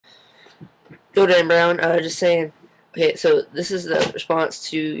Go Dan Brown, just saying. Okay, so this is the response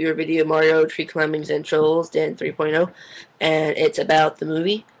to your video Mario Tree Climbings and Trolls Dan 3.0, and it's about the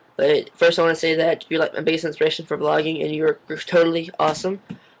movie. But first, I want to say that you're like my biggest inspiration for vlogging, and you're totally awesome.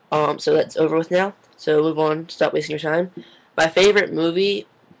 So that's over with now. So move on. Stop wasting your time. My favorite movie,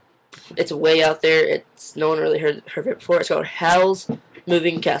 it's way out there. It's no one really heard of it before. It's called Howl's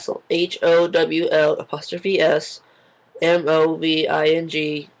Moving Castle.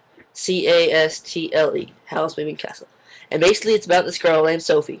 HOWL''MOVING''CASTLE, House Moving Castle. And basically, it's about this girl named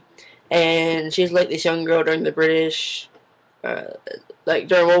Sophie, and she's like this young girl during the British, uh, like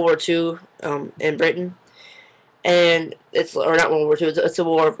during World War II, in Britain, and it's or not World War II. It's a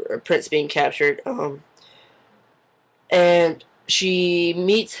war of a prince being captured, and she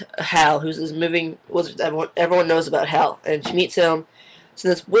meets Hal, who's this moving. Everyone knows about Hal, and she meets him. So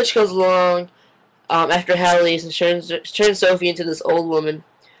this witch goes along after Hal leaves and turns Sophie into this old woman.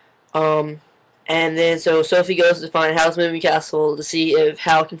 Um, and then so Sophie goes to find Hal's moving castle to see if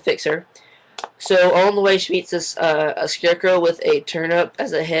Hal can fix her. So on the way she meets this a scarecrow with a turnip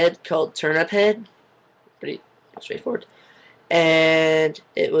as a head called Turnip Head. Pretty straightforward. And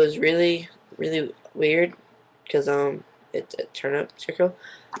it was really weird because it's a turnip scarecrow.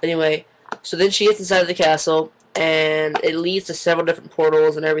 Anyway, so then she gets inside of the castle and it leads to several different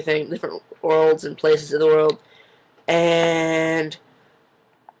portals and everything, different worlds and places of the world. And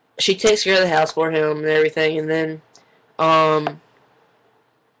she takes care of the house for him and everything, and then I'm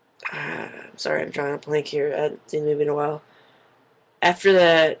sorry, I'm trying to blank here. I haven't seen the movie in a while. After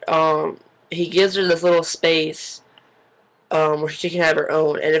that, he gives her this little space where she can have her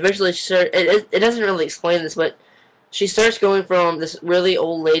own, and eventually it doesn't really explain this, but she starts going from this really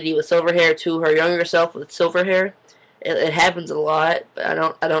old lady with silver hair to her younger self with silver hair. It happens a lot, but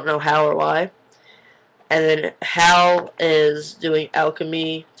I don't know how or why. And then Hal is doing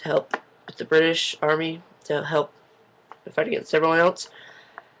alchemy to help with the British Army to help fight against everyone else.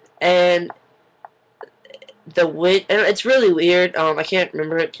 And the witch, and it's really weird. I can't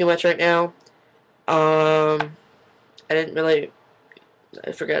remember it too much right now. I didn't really,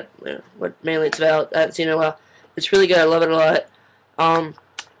 I forgot what mainly it's about. I haven't seen it in a while. It's really good. I love it a lot. Um,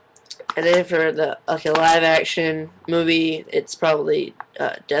 and then for the like a live action movie, it's probably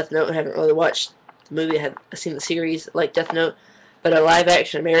Death Note. I haven't really watched the movie. I've seen the series like Death Note, but a live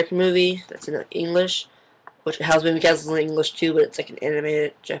action American movie that's in English, which Howl's Moving Castle is in English too, but it's like an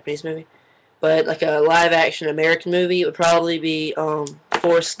animated Japanese movie. But like a live action American movie, it would probably be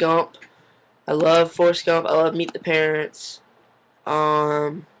Forrest Gump. I love Forrest Gump. I love Meet the Parents.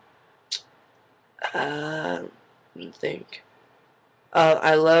 Um, let me think.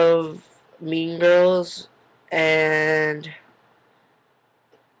 I love Mean Girls, and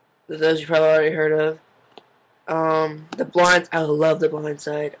those you probably already heard of. The Blind. I love The Blind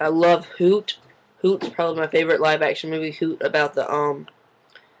Side. I love Hoot. Hoot's probably my favorite live action movie. Hoot about the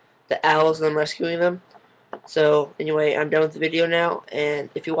owls and them rescuing them. So anyway, I'm done with the video now, and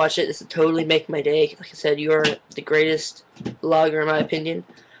if you watch it, this will totally make my day. Like I said, you are the greatest vlogger in my opinion.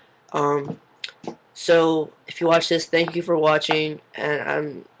 Um, so if you watch this, thank you for watching, and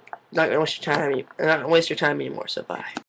I'm not gonna waste your time. I'm not gonna waste your time anymore. So bye.